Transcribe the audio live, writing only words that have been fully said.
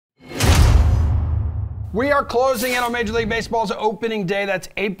We are closing in on Major League Baseball's opening day. That's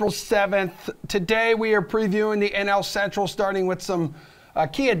April 7th. Today we are previewing the NL Central, starting with some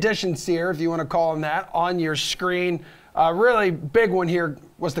key additions here, if you want to call them that, on your screen. Really big one here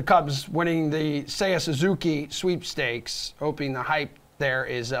was the Cubs winning the Seiya Suzuki sweepstakes, hoping the hype there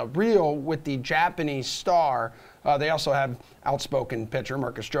is real with the Japanese star. They also have outspoken pitcher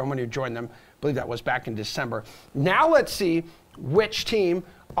Marcus Stroman, who joined them. I believe that was back in December. Now let's see which team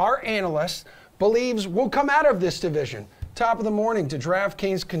our analysts believes will come out of this division. Top of the morning to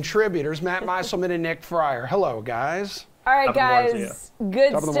DraftKings contributors, Matt Meiselman and Nick Friar. Hello, guys. All right, guys,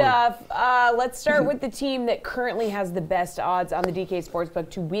 good stuff. Let's start with the team that currently has the best odds on the DK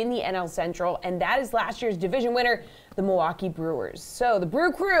Sportsbook to win the NL Central, and that is last year's division winner, the Milwaukee Brewers. So the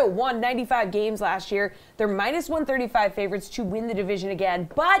Brew Crew won 95 games last year. They're minus 135 favorites to win the division again,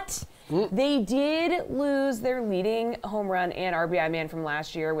 but they did lose their leading home run and RBI man from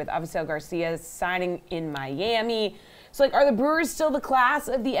last year with Avisail Garcia signing in Miami. So, are the Brewers still the class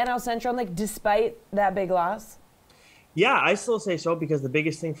of the NL Central, despite that big loss? Yeah, I still say so because the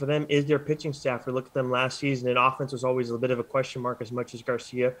biggest thing for them is their pitching staff. We looked at them last season, and offense was always a bit of a question mark as much as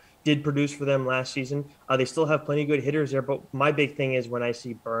Garcia did produce for them last season. They still have plenty of good hitters there, but my big thing is when I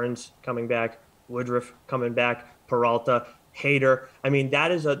see Burns coming back, Woodruff coming back, Peralta, Hader. I mean,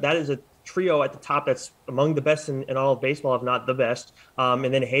 that is a trio at the top that's among the best in all of baseball, if not the best.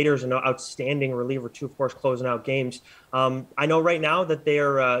 And then Hader's an outstanding reliever too, of course, closing out games. I know right now that they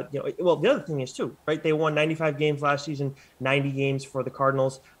are, well, the other thing is too, right? They won 95 games last season, 90 games for the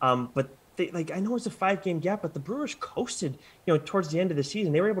Cardinals. But I know it's a 5-game gap, but the Brewers coasted, towards the end of the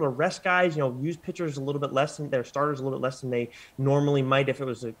season. They were able to rest guys, use pitchers a little bit less than their starters, a little bit less than they normally might if it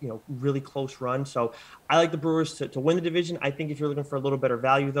was a, really close run. So I like the Brewers to win the division. I think if you're looking for a little better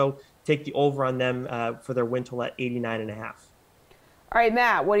value, though, take the over on them for their win total at 89.5. All right,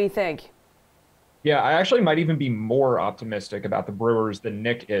 Matt, what do you think? Yeah, I actually might even be more optimistic about the Brewers than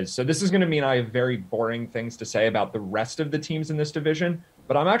Nick is. So this is going to mean I have very boring things to say about the rest of the teams in this division,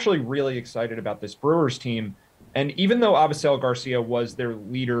 but I'm actually really excited about this Brewers team. And even though Avisail Garcia was their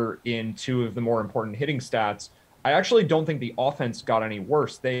leader in two of the more important hitting stats, I actually don't think the offense got any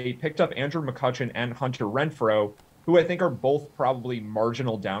worse. They picked up Andrew McCutchen and Hunter Renfroe, who I think are both probably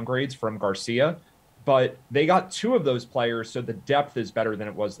marginal downgrades from Garcia, but they got two of those players, so the depth is better than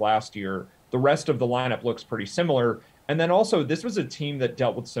it was last year. The rest of the lineup looks pretty similar. And then also, this was a team that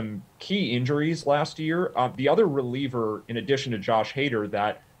dealt with some key injuries last year. The other reliever, in addition to Josh Hader,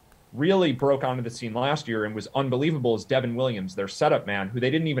 that really broke onto the scene last year and was unbelievable is Devin Williams, their setup man, who they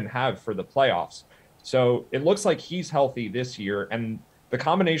didn't even have for the playoffs. So it looks like he's healthy this year. And the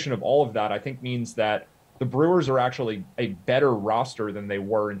combination of all of that, I think, means that the Brewers are actually a better roster than they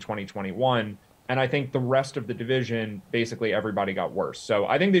were in 2021. And I think the rest of the division, basically everybody got worse. So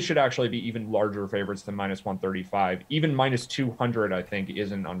I think they should actually be even larger favorites than minus 135. Even minus 200, I think,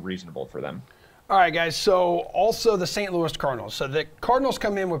 isn't unreasonable for them. All right, guys. So also the St. Louis Cardinals. So the Cardinals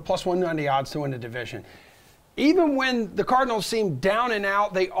come in with plus 190 odds to win the division. Even when the Cardinals seem down and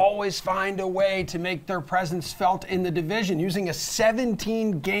out, they always find a way to make their presence felt in the division, using a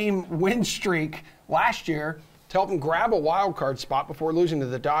 17-game win streak last year to help them grab a wild card spot before losing to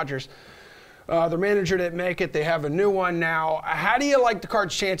the Dodgers. Their manager didn't make it. They have a new one now. How do you like the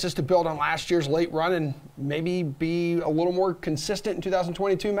Cards' chances to build on last year's late run and maybe be a little more consistent in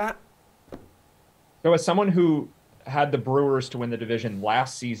 2022, Matt? So as someone who had the Brewers to win the division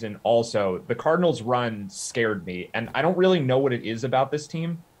last season also, the Cardinals' run scared me. And I don't really know what it is about this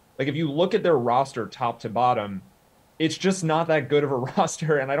team. If you look at their roster top to bottom, it's just not that good of a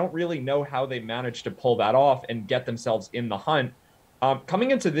roster. And I don't really know how they managed to pull that off and get themselves in the hunt.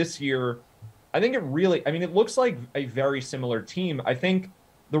 Coming into this year, I think it looks like a very similar team. I think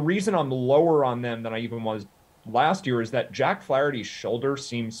the reason I'm lower on them than I even was last year is that Jack Flaherty's shoulder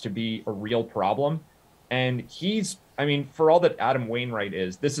seems to be a real problem. And for all that Adam Wainwright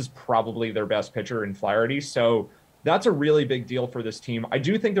is, this is probably their best pitcher in Flaherty. So that's a really big deal for this team. I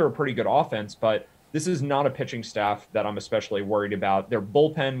do think they're a pretty good offense, but this is not a pitching staff that I'm especially worried about. Their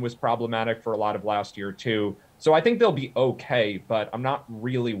bullpen was problematic for a lot of last year too. So I think they'll be okay, but I'm not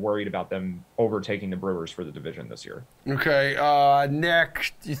really worried about them overtaking the Brewers for the division this year. Okay.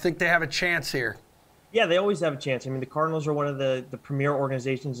 Nick, do you think they have a chance here? Yeah, they always have a chance. I mean, the Cardinals are one of the premier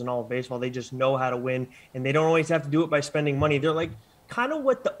organizations in all of baseball. They just know how to win, and they don't always have to do it by spending money. They're kind of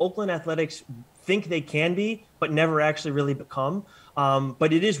what the Oakland Athletics think they can be, but never actually really become.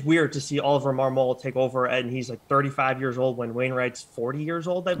 But it is weird to see Oliver Marmol take over, and he's like 35 years old when Wainwright's 40 years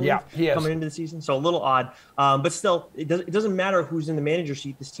old, I believe, Yeah, he is. coming into the season. So a little odd. But still, it doesn't matter who's in the manager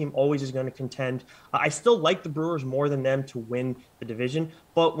seat. This team always is going to contend. I still like the Brewers more than them to win the division.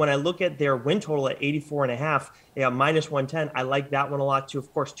 But when I look at their win total at 84.5, yeah, minus 110, I like that one a lot too.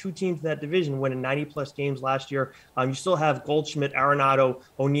 Of course, two teams in that division winning 90-plus games last year. You still have Goldschmidt, Arenado,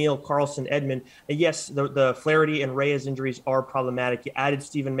 O'Neill, Carlson, Edman. And yes, the Flaherty and Reyes injuries are problematic. You added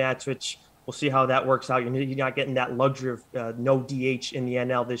Steven Matz, which we'll see how that works out. You're not getting that luxury of no DH in the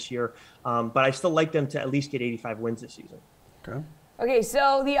NL this year. But I still like them to at least get 85 wins this season. Okay. Okay,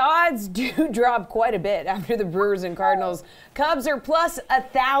 so the odds do drop quite a bit after the Brewers and Cardinals. Cubs are plus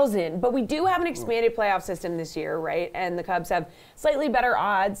 1,000, but we do have an expanded playoff system this year, right? And the Cubs have slightly better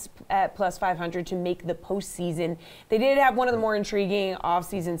odds at plus 500 to make the postseason. They did have one of the more intriguing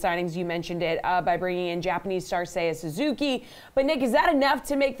offseason signings, you mentioned it, by bringing in Japanese star Seiya Suzuki. But Nick, is that enough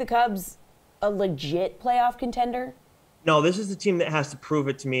to make the Cubs a legit playoff contender? No, this is the team that has to prove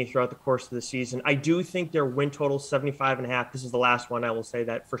it to me throughout the course of the season. I do think their win total is 75.5. This is the last one. I will say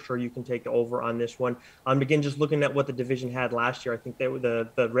that for sure. You can take the over on this one. Again, just looking at what the division had last year, I think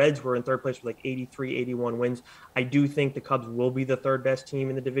the Reds were in third place with like 83, 81 wins. I do think the Cubs will be the third best team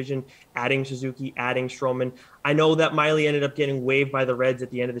in the division, adding Suzuki, adding Stroman. I know that Miley ended up getting waived by the Reds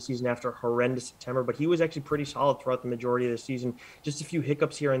at the end of the season after a horrendous September, but he was actually pretty solid throughout the majority of the season. Just a few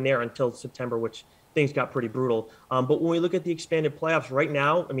hiccups here and there until September, which things got pretty brutal. But when we look at the expanded playoffs right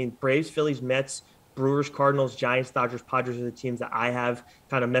now, I mean, Braves, Phillies, Mets, Brewers, Cardinals, Giants, Dodgers, Padres are the teams that I have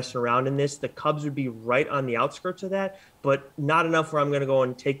kind of messing around in this. The Cubs would be right on the outskirts of that, but not enough where I'm going to go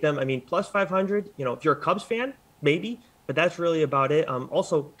and take them. I mean, plus 500, if you're a Cubs fan, maybe, but that's really about it.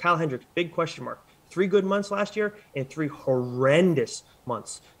 Also, Kyle Hendricks, big question mark. 3 good months last year and 3 horrendous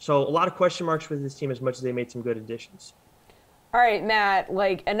months. So a lot of question marks with this team as much as they made some good additions. All right, Matt,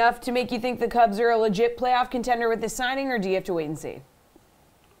 enough to make you think the Cubs are a legit playoff contender with this signing, or do you have to wait and see?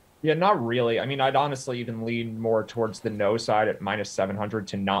 Yeah, not really. I mean, I'd honestly even lean more towards the no side at minus 700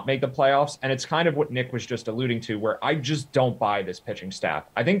 to not make the playoffs. And it's kind of what Nick was just alluding to, where I just don't buy this pitching staff.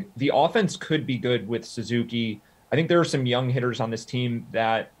 I think the offense could be good with Suzuki. I think there are some young hitters on this team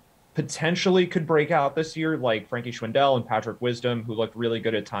that potentially could break out this year, like Frankie Schwindel and Patrick Wisdom, who looked really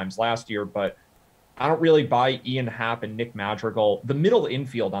good at times last year, but I don't really buy Ian Happ and Nick Madrigal. The middle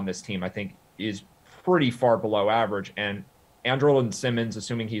infield on this team, I think, is pretty far below average. And Andrelton Simmons,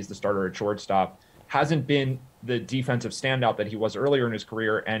 assuming he's the starter at shortstop, hasn't been the defensive standout that he was earlier in his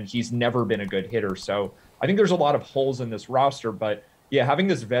career, and he's never been a good hitter. So I think there's a lot of holes in this roster. But yeah, having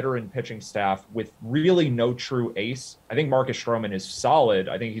this veteran pitching staff with really no true ace, I think Marcus Stroman is solid.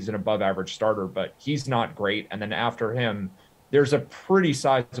 I think he's an above average starter, but he's not great. And then after him, there's a pretty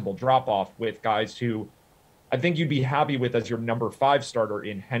sizable drop-off with guys who I think you'd be happy with as your number 5 starter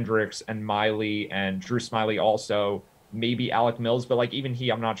in Hendricks and Miley and Drew Smiley also, maybe Alec Mills, but even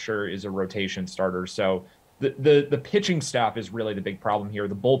he, I'm not sure, is a rotation starter. So the pitching staff is really the big problem here.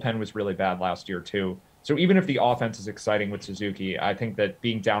 The bullpen was really bad last year too. So even if the offense is exciting with Suzuki, I think that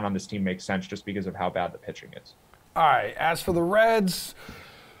being down on this team makes sense just because of how bad the pitching is. All right, as for the Reds,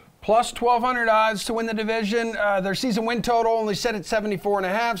 plus 1,200 odds to win the division. Their season win total only set at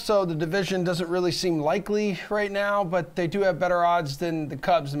 74.5, so the division doesn't really seem likely right now, but they do have better odds than the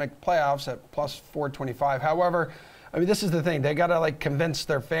Cubs to make the playoffs at plus 425. However, I mean, this is the thing. They got to convince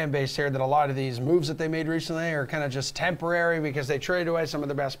their fan base here that a lot of these moves that they made recently are kind of just temporary because they traded away some of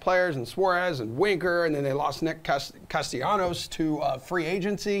their best players and Suarez and Winker, and then they lost Nick Castellanos to free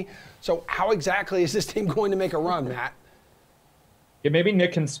agency. So how exactly is this team going to make a run, Matt? Yeah, maybe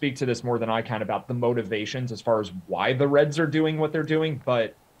Nick can speak to this more than I can about the motivations as far as why the Reds are doing what they're doing.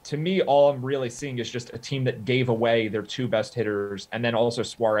 But to me, all I'm really seeing is just a team that gave away their 2 best hitters, and then also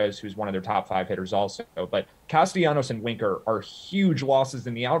Suarez, who's one of their top 5 hitters also. But Castellanos and Winker are huge losses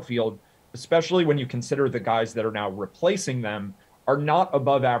in the outfield, especially when you consider the guys that are now replacing them are not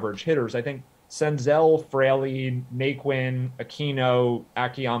above average hitters. I think Senzel, Fraley, Naquin, Aquino,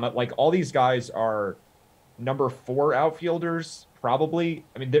 Akiyama, all these guys are number 4 outfielders, probably.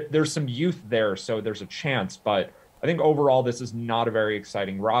 I mean, there's some youth there, so there's a chance, but I think overall this is not a very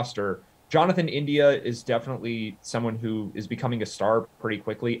exciting roster. Jonathan India is definitely someone who is becoming a star pretty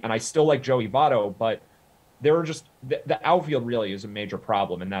quickly, and I still like Joey Votto, but there are just the outfield really is a major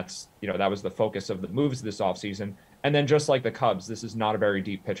problem, and that's, that was the focus of the moves this offseason. And then just like the Cubs, this is not a very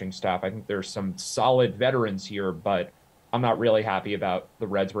deep pitching staff. I think there's some solid veterans here, but I'm not really happy about the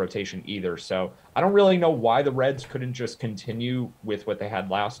Reds rotation either. So I don't really know why the Reds couldn't just continue with what they had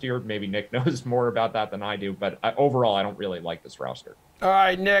last year. Maybe Nick knows more about that than I do, but overall, I don't really like this roster. All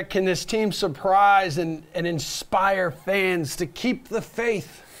right, Nick, can this team surprise and inspire fans to keep the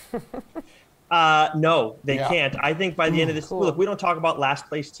faith? No, they can't. I think by the end of this, look, we don't talk about last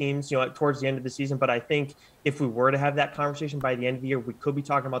place teams, towards the end of the season, but I think if we were to have that conversation by the end of the year, we could be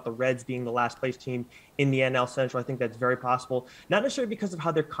talking about the Reds being the last place team in the NL Central. I think that's very possible. Not necessarily because of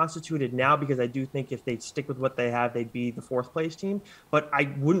how they're constituted now, because I do think if they stick with what they have, they'd be the fourth place team. But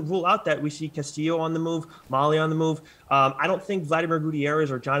I wouldn't rule out that we see Castillo on the move, Molly on the move. I don't think Vladimir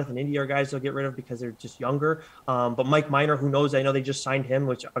Gutierrez or Jonathan India are guys they'll get rid of because they're just younger. But Mike Minor, who knows? I know they just signed him,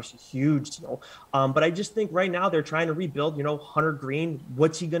 which obviously huge deal. But I just think right now they're trying to rebuild. Hunter Green,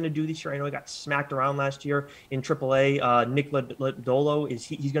 what's he going to do this year? I know he got smacked around last year in AAA. Nick Lodolo,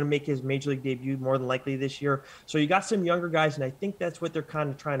 he's going to make his major league debut more than likely this year. So you got some younger guys, and I think that's what they're kind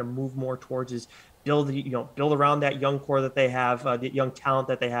of trying to move more towards is build around that young core that they have, the young talent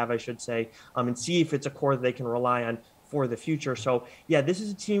that they have, I should say, and see if it's a core that they can rely on for the future. So yeah, this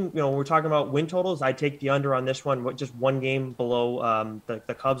is a team, when we're talking about win totals, I take the under on this one, just one game below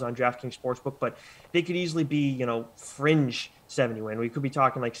the Cubs on DraftKings Sportsbook, but they could easily be, fringe 70 win. We could be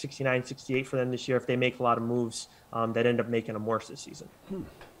talking like 69, 68 for them this year if they make a lot of moves that end up making them worse this season.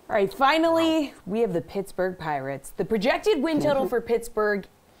 All right, finally, we have the Pittsburgh Pirates. The projected win total for Pittsburgh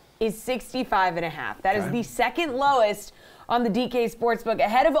is 65.5. That is the second lowest on the DK Sportsbook,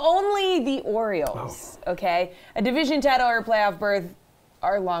 ahead of only the Orioles, okay? A division title or a playoff berth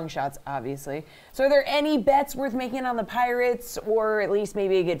are long shots, obviously. So are there any bets worth making on the Pirates, or at least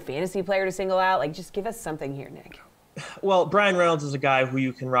maybe a good fantasy player to single out? Just give us something here, Nick. Well, Brian Reynolds is a guy who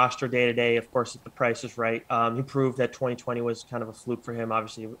you can roster day to day, of course, if the price is right. He proved that 2020 was kind of a fluke for him,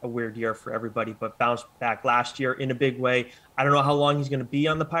 obviously a weird year for everybody, but bounced back last year in a big way. I don't know how long he's going to be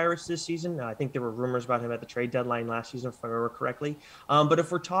on the Pirates this season. I think there were rumors about him at the trade deadline last season, if I remember correctly. But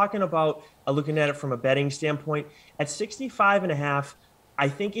if we're talking about looking at it from a betting standpoint, at 65.5, I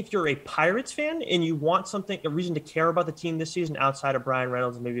think if you're a Pirates fan and you want a reason to care about the team this season outside of Brian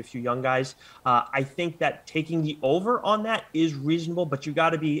Reynolds and maybe a few young guys, I think that taking the over on that is reasonable, but you got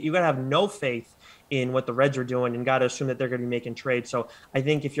to have no faith in what the Reds are doing and got to assume that they're going to be making trades. So I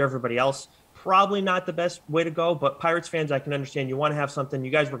think if you're everybody else, probably not the best way to go, but Pirates fans, I can understand you want to have something. You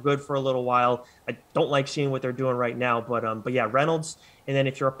guys were good for a little while. I don't like seeing what they're doing right now, but yeah, Reynolds. And then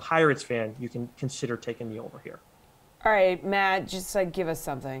if you're a Pirates fan, you can consider taking the over here. All right, Matt, just give us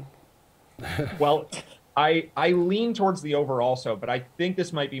something. Well, I lean towards the over also, but I think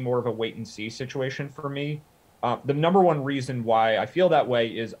this might be more of a wait-and-see situation for me. The number one reason why I feel that way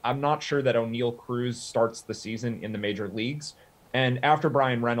is I'm not sure that O'Neal Cruz starts the season in the major leagues. And after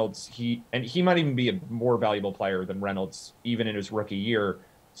Brian Reynolds, he might even be a more valuable player than Reynolds, even in his rookie year.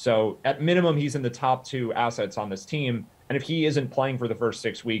 So at minimum, he's in the top two assets on this team. And if he isn't playing for the first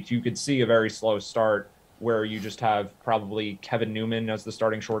 6 weeks, you could see a very slow start where you just have probably Kevin Newman as the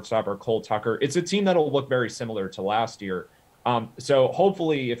starting shortstop or Cole Tucker. It's a team that'll look very similar to last year. So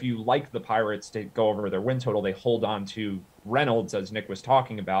hopefully if you like the Pirates to go over their win total, they hold on to Reynolds, as Nick was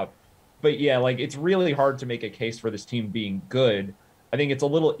talking about. But yeah, it's really hard to make a case for this team being good. I think it's a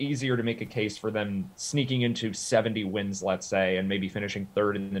little easier to make a case for them sneaking into 70 wins, let's say, and maybe finishing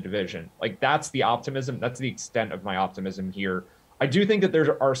third in the division. That's the optimism. That's the extent of my optimism here. I do think that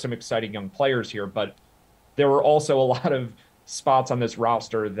there are some exciting young players here, but there were also a lot of spots on this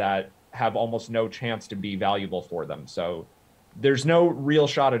roster that have almost no chance to be valuable for them. So there's no real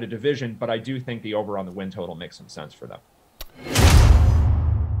shot at a division, but I do think the over on the win total makes some sense for them.